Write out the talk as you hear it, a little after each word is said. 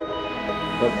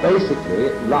But basically,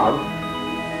 love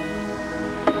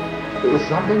is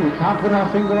something we can't put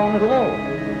our finger on at all.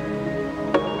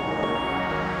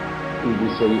 We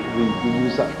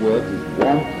use such words as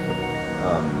warmth,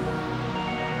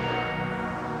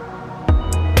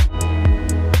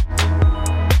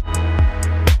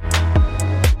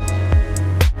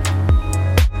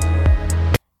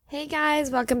 Hey guys,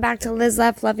 welcome back to Liz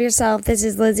Laugh Love Yourself. This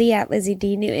is Lizzie at Lizzie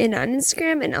D Newton on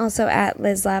Instagram and also at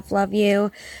Liz Laugh Love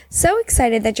You. So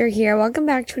excited that you're here. Welcome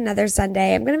back to another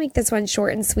Sunday. I'm going to make this one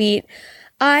short and sweet.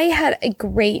 I had a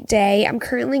great day. I'm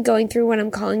currently going through what I'm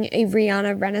calling a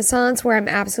Rihanna renaissance, where I'm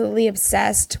absolutely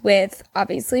obsessed with,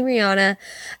 obviously, Rihanna.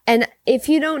 And if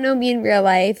you don't know me in real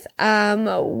life,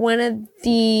 one of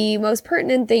the most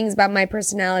pertinent things about my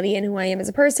personality and who I am as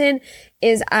a person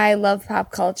is I love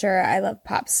pop culture. I love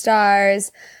pop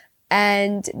stars.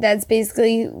 And that's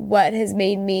basically what has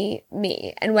made me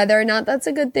me. And whether or not that's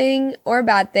a good thing or a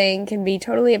bad thing can be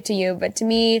totally up to you. But to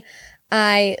me,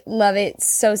 I love it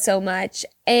so, so much.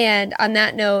 And on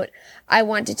that note, I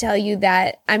want to tell you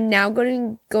that I'm now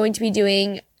going to be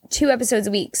doing 2 episodes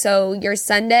a week. So your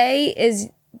Sunday is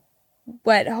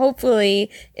what hopefully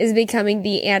is becoming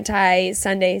the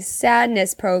anti-Sunday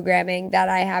sadness programming that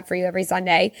I have for you every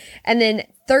Sunday. And then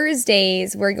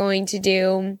Thursdays, we're going to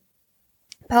do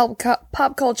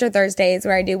Pop Culture Thursdays,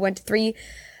 where I do 1 to 3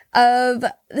 of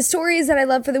the stories that I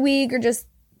love for the week, or just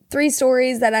 3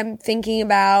 stories that I'm thinking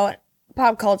about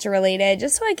pop culture related,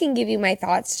 just so I can give you my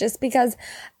thoughts, just because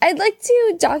I'd like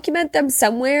to document them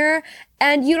somewhere.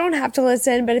 And you don't have to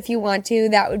listen, but if you want to,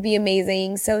 that would be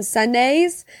amazing. So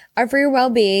Sundays are for your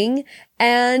well-being,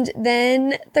 and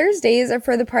then Thursdays are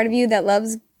for the part of you that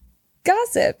loves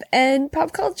gossip and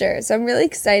pop culture. So I'm really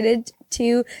excited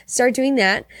to start doing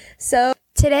that. So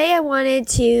today I wanted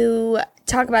to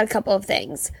talk about a couple of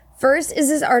things. First is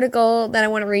this article that I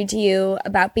want to read to you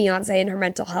about Beyonce and her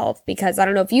mental health, because I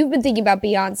don't know if you've been thinking about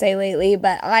Beyonce lately,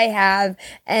 but I have,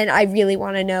 and I really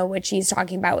want to know what she's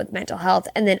talking about with mental health.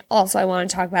 And then also I want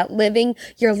to talk about living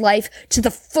your life to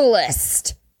the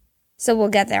fullest. So we'll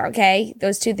get there, okay?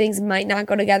 Those 2 things might not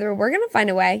go together, but we're going to find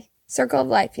a way. Circle of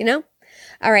life, you know?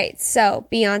 All right, so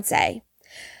Beyonce.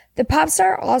 The pop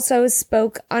star also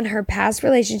spoke on her past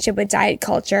relationship with diet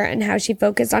culture and how she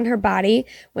focused on her body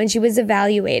when she was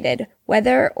evaluated,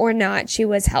 whether or not she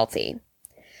was healthy.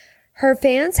 Her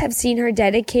fans have seen her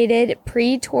dedicated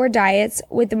pre-tour diets,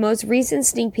 with the most recent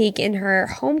sneak peek in her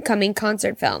Homecoming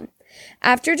concert film.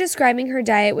 After describing her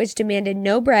diet, which demanded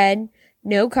no bread,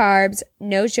 no carbs,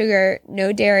 no sugar,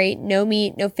 no dairy, no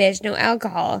meat, no fish, no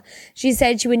alcohol, she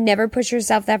said she would never push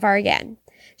herself that far again.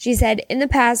 She said, "In the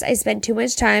past, I spent too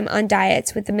much time on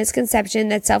diets with the misconception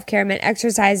that self-care meant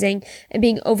exercising and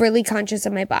being overly conscious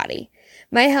of my body.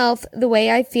 My health, the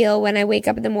way I feel when I wake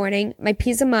up in the morning, my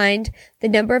peace of mind, the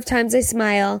number of times I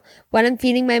smile, what I'm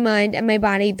feeding my mind and my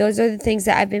body, those are the things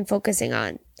that I've been focusing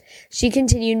on." She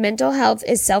continued, "Mental health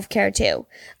is self-care too.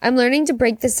 I'm learning to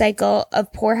break the cycle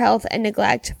of poor health and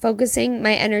neglect, focusing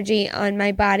my energy on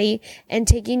my body and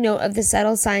taking note of the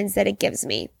subtle signs that it gives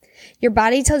me. Your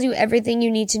body tells you everything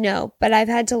you need to know, but I've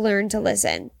had to learn to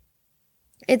listen.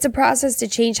 It's a process to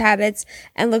change habits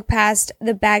and look past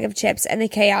the bag of chips and the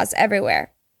chaos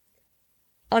everywhere."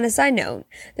 On a side note,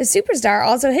 the superstar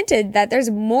also hinted that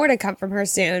there's more to come from her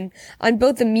soon, on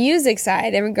both the music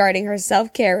side and regarding her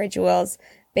self-care rituals.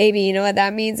 Baby, you know what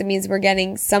that means? It means we're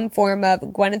getting some form of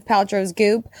Gwyneth Paltrow's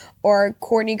Goop, or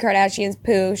Kourtney Kardashian's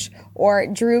Poosh, or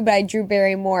Drew by Drew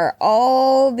Barrymore.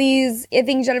 All these, I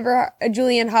think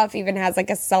Julianne Hough even has like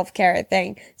a self-care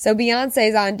thing. So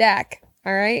Beyonce's on deck.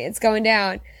 All right. It's going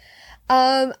down.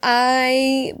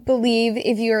 I believe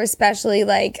if you're especially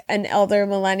like an elder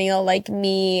millennial like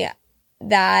me,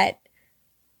 that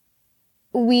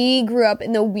we grew up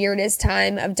in the weirdest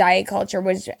time of diet culture,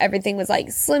 which everything was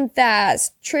like slim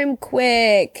fast, trim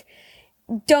quick,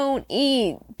 don't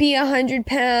eat, be 100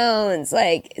 pounds,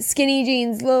 like skinny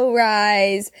jeans, low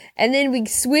rise. And then we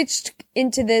switched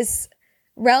into this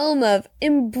realm of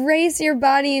embrace your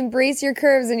body, embrace your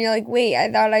curves. And you're like, wait, I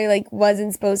thought I like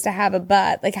wasn't supposed to have a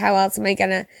butt. Like, how else am I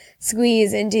gonna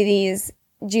squeeze into these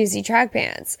juicy track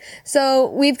pants? So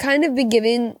we've kind of been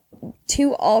given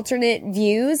 2 alternate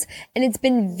views, and it's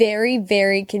been very,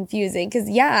 very confusing, because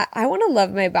yeah, I want to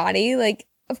love my body. Like,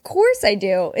 of course I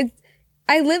do.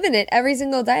 I live in it every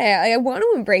single day. I want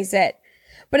to embrace it.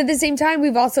 But at the same time,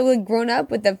 we've also like grown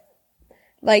up with the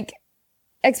like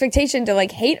expectation to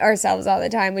like hate ourselves all the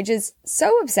time, which is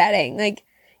so upsetting. Like,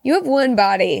 you have one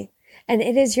body and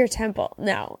it is your temple.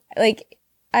 No, like,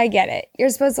 I get it. You're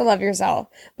supposed to love yourself,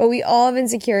 but we all have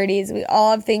insecurities. We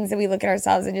all have things that we look at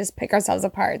ourselves and just pick ourselves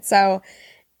apart. So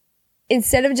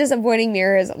instead of just avoiding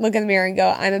mirrors, look in the mirror and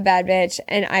go, I'm a bad bitch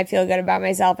and I feel good about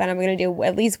myself and I'm going to do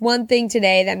at least one thing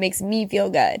today that makes me feel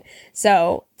good.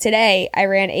 So today I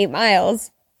ran 8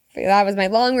 miles. That was my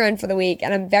long run for the week.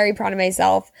 And I'm very proud of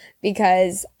myself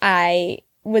because I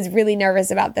was really nervous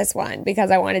about this one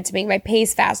because I wanted to make my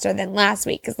pace faster than last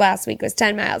week because last week was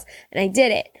 10 miles and I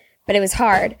did it, but it was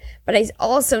hard. But I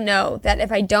also know that if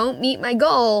I don't meet my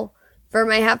goal for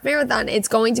my half marathon, it's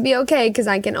going to be okay because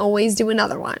I can always do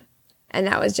another one. And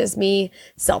that was just me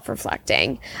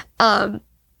self-reflecting.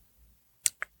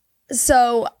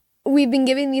 So we've been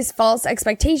giving these false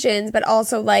expectations, but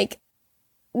also like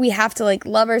we have to like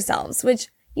love ourselves, which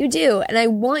you do. And I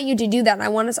want you to do that. And I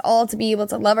want us all to be able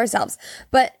to love ourselves.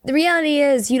 But the reality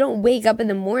is you don't wake up in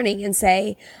the morning and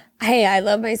say, hey, I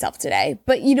love myself today.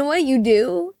 But you know what you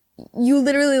do? You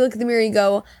literally look in the mirror and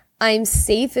go, I'm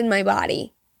safe in my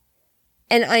body.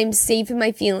 And I'm safe in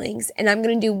my feelings, and I'm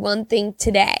going to do one thing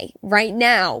today, right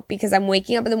now, because I'm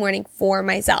waking up in the morning for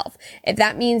myself. If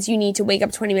that means you need to wake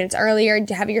up 20 minutes earlier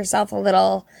to have yourself a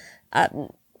little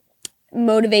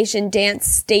motivation dance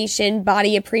station,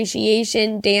 body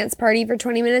appreciation dance party for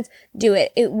 20 minutes, do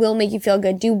it. It will make you feel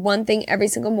good. Do one thing every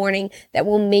single morning that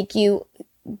will make you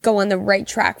go on the right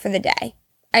track for the day.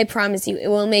 I promise you, it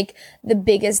will make the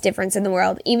biggest difference in the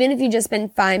world. Even if you just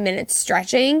spend 5 minutes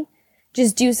stretching,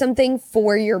 just do something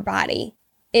for your body.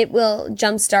 It will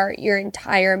jumpstart your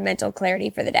entire mental clarity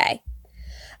for the day.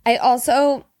 I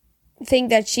also think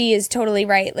that she is totally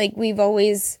right. Like we've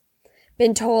always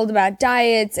been told about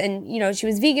diets and, you know, she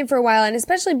was vegan for a while and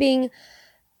especially being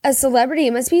a celebrity,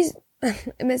 it must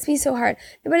be so hard.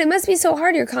 But it must be so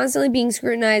hard. You're constantly being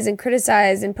scrutinized and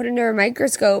criticized and put under a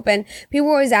microscope. And people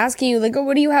are always asking you, like, oh,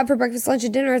 what do you have for breakfast, lunch,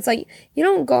 and dinner? It's like, you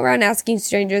don't go around asking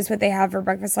strangers what they have for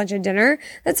breakfast, lunch, and dinner.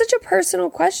 That's such a personal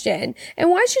question.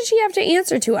 And why should she have to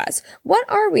answer to us? What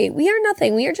are we? We are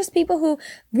nothing. We are just people who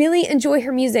really enjoy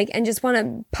her music and just want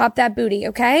to pop that booty,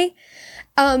 okay?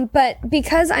 But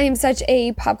because I am such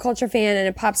a pop culture fan and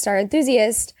a pop star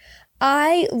enthusiast,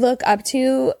 I look up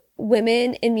to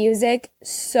women in music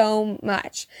so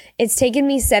much. It's taken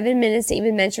me 7 minutes to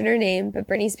even mention her name, but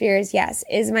Britney Spears, yes,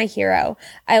 is my hero.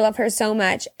 I love her so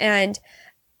much. And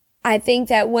I think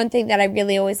that one thing that I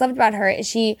really always loved about her is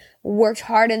she worked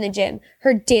hard in the gym.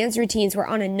 Her dance routines were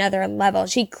on another level.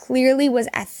 She clearly was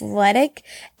athletic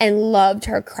and loved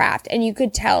her craft. And you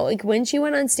could tell, like, when she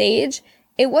went on stage,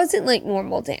 it wasn't like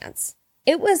normal dance.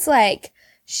 It was like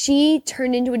she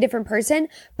turned into a different person.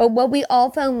 But what we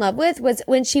all fell in love with was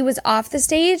when she was off the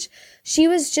stage, she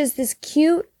was just this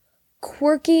cute,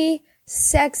 quirky,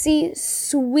 sexy,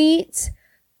 sweet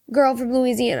girl from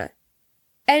Louisiana.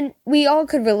 And we all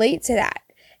could relate to that.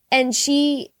 And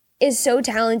she is so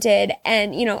talented.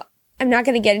 And, you know, I'm not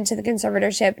going to get into the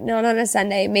conservatorship, not on a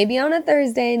Sunday, maybe on a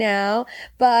Thursday now.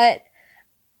 But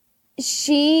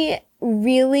she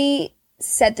really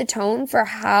set the tone for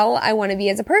how I want to be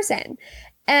as a person.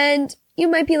 And you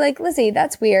might be like, Lizzie,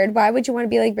 that's weird. Why would you want to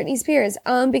be like Britney Spears?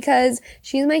 Because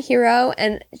she's my hero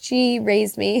and she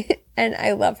raised me and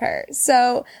I love her.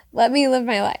 So let me live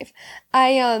my life.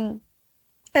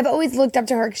 I've always looked up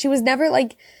to her because she was never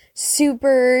like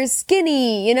super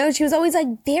skinny, you know, she was always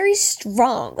like very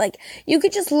strong. Like you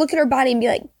could just look at her body and be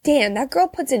like, damn, that girl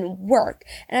puts in work.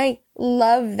 And I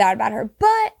love that about her.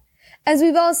 But as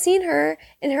we've all seen her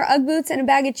in her Ugg boots and a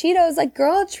bag of Cheetos, like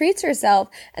girl treats herself.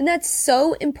 And that's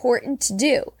so important to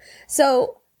do.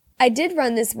 So I did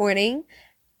run this morning,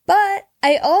 but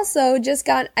I also just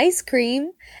got ice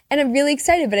cream and I'm really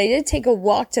excited, but I did take a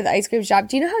walk to the ice cream shop.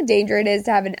 Do you know how dangerous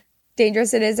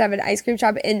it is to have an ice cream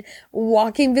shop in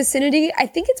walking vicinity? I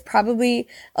think it's probably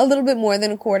a little bit more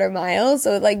than a quarter mile.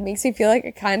 So it like makes me feel like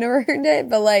I kind of earned it,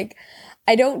 but like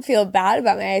I don't feel bad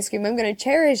about my ice cream. I'm going to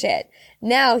cherish it.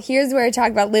 Now, here's where I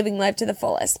talk about living life to the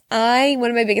fullest. One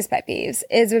of my biggest pet peeves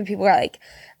is when people are like,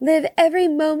 live every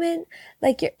moment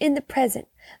like you're in the present.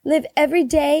 Live every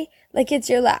day like it's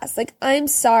your last. Like, I'm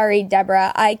sorry,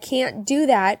 Deborah. I can't do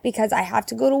that because I have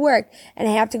to go to work and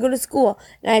I have to go to school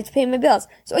and I have to pay my bills.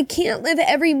 So I can't live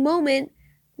every moment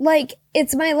like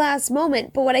it's my last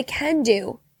moment. But what I can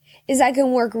do is I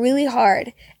can work really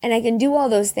hard and I can do all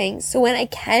those things. So when I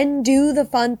can do the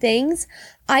fun things,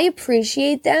 I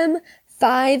appreciate them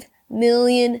 5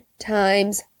 million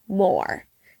times more.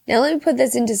 Now let me put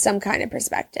this into some kind of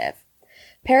perspective.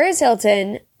 Paris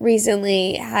Hilton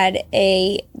recently had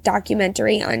a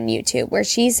documentary on YouTube where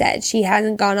she said she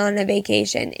hasn't gone on a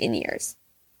vacation in years.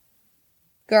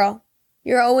 Girl,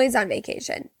 you're always on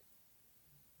vacation.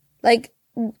 Like,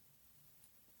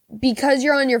 because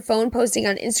you're on your phone posting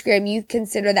on Instagram, you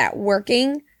consider that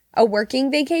a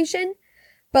working vacation.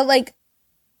 But like,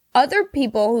 other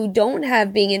people who don't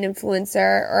have being an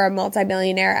influencer or a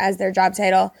multimillionaire as their job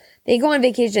title, they go on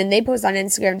vacation, they post on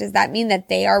Instagram. Does that mean that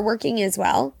they are working as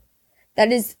well?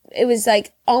 It was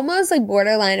like almost like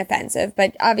borderline offensive,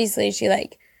 but obviously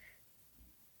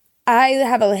I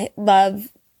have a love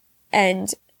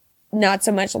and not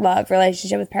so much love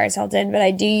relationship with Paris Hilton, but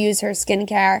I do use her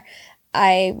skincare.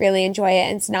 I really enjoy it,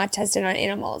 and it's not tested on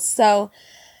animals. So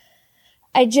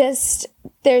there's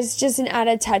just an out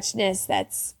of touchness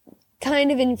that's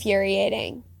kind of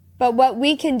infuriating. But what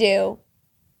we can do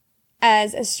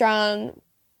as a strong,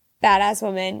 badass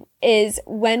woman is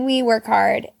when we work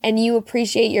hard and you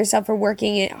appreciate yourself for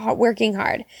working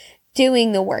hard,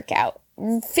 doing the workout,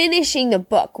 finishing the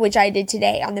book, which I did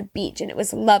today on the beach, and it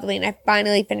was lovely. And I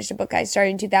finally finished a book I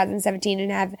started in 2017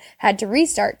 and have had to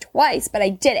restart twice, but I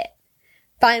did it.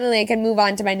 Finally, I can move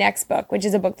on to my next book, which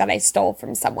is a book that I stole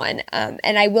from someone.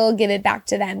 And I will give it back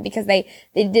to them because they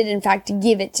did in fact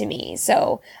give it to me.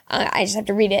 So, I just have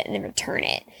to read it and then return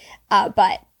it.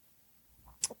 But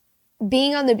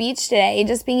being on the beach today,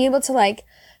 just being able to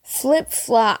flip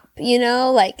flop,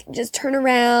 just turn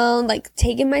around,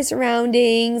 take in my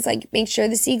surroundings, make sure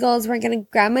the seagulls weren't going to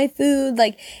grab my food.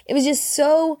 It was just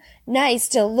so nice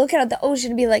to look out at the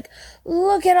ocean and be like,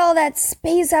 look at all that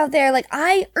space out there.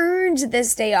 I earned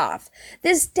this day off.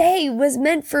 This day was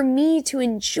meant for me to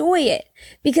enjoy it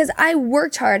because I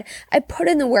worked hard. I put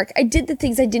in the work. I did the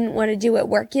things I didn't want to do at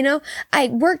work. I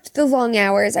worked the long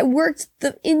hours. I worked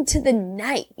into the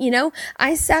night.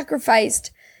 I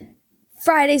sacrificed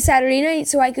Friday, Saturday night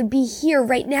so I could be here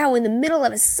right now in the middle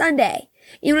of a Sunday.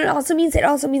 You know what it also means? It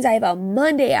also means I have a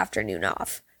Monday afternoon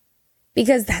off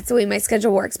because that's the way my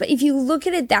schedule works. But if you look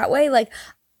at it that way,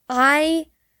 I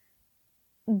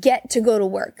get to go to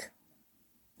work.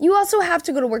 You also have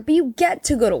to go to work, but you get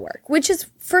to go to work, which is,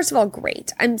 first of all,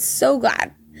 great. I'm so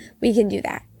glad we can do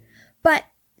that. But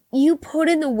you put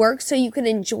in the work so you can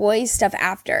enjoy stuff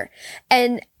after.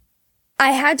 And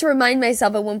I had to remind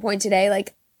myself at one point today,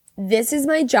 this is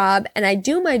my job, and I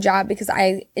do my job because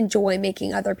I enjoy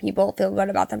making other people feel good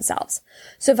about themselves.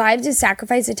 So if I have to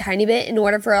sacrifice a tiny bit in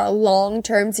order for a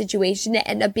long-term situation to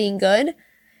end up being good,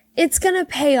 it's going to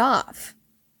pay off.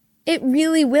 It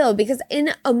really will, because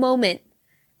in a moment,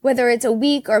 whether it's a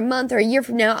week or a month or a year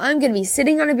from now, I'm going to be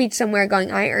sitting on a beach somewhere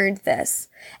going, I earned this.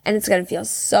 And it's going to feel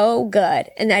so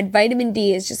good. And that vitamin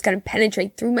D is just going to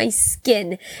penetrate through my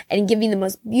skin and give me the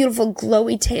most beautiful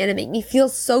glowy tan and make me feel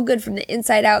so good from the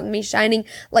inside out and me shining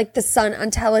like the sun on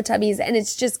Teletubbies. And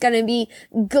it's just going to be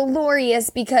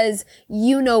glorious because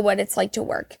you know what it's like to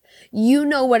work. You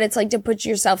know what it's like to put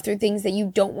yourself through things that you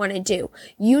don't want to do.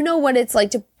 You know what it's like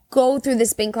to go through the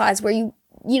spin class where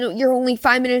you're only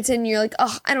 5 minutes in and you're like,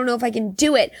 oh, I don't know if I can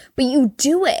do it, but you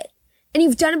do it. And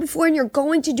you've done it before and you're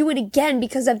going to do it again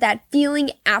because of that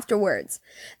feeling afterwards.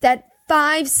 That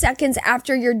 5 seconds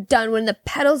after you're done when the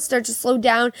pedals start to slow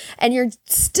down and you're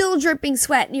still dripping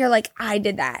sweat and you're like, I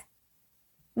did that.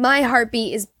 My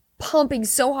heartbeat is pumping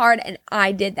so hard and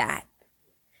I did that.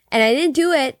 And I didn't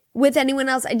do it with anyone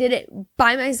else. I did it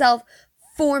by myself,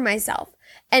 for myself.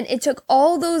 And it took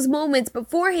all those moments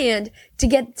beforehand to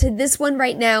get to this one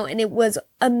right now. And it was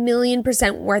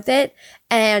 1,000,000% worth it.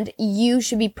 And you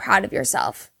should be proud of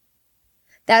yourself.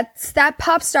 That's that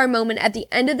pop star moment at the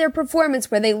end of their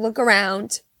performance where they look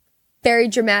around, very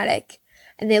dramatic,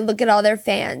 and they look at all their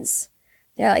fans.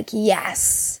 They're like,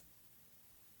 yes,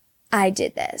 I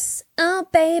did this. Oh,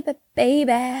 baby,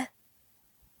 baby.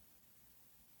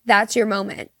 That's your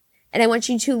moment. And I want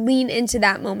you to lean into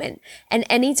that moment. And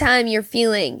anytime you're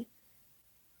feeling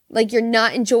like you're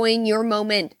not enjoying your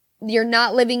moment, you're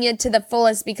not living it to the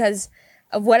fullest because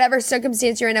of whatever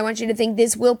circumstance you're in, I want you to think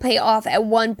this will pay off at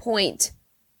one point.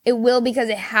 It will because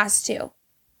it has to.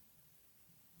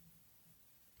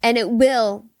 And it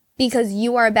will because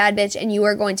you are a bad bitch and you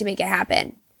are going to make it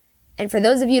happen. And for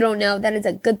those of you who don't know, that is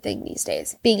a good thing these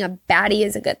days. Being a baddie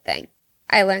is a good thing.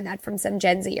 I learned that from some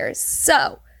Gen Zers.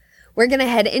 So, we're going to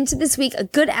head into this week a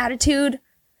good attitude.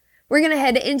 We're going to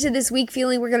head into this week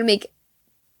feeling we're going to make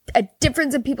a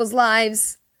difference in people's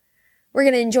lives. We're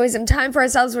going to enjoy some time for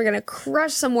ourselves. We're going to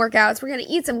crush some workouts. We're going to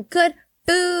eat some good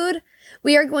food.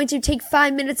 We are going to take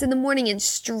 5 minutes in the morning and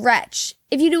stretch.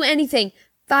 If you do anything,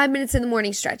 5 minutes in the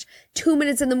morning stretch, 2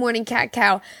 minutes in the morning cat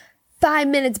cow, 5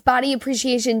 minutes body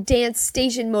appreciation, dance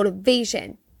station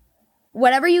motivation.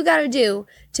 Whatever you got to do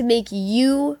to make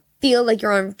you feel like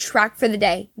you're on track for the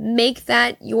day. Make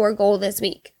that your goal this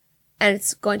week. And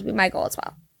it's going to be my goal as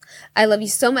well. I love you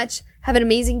so much. Have an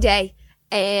amazing day.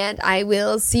 And I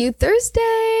will see you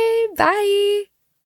Thursday. Bye.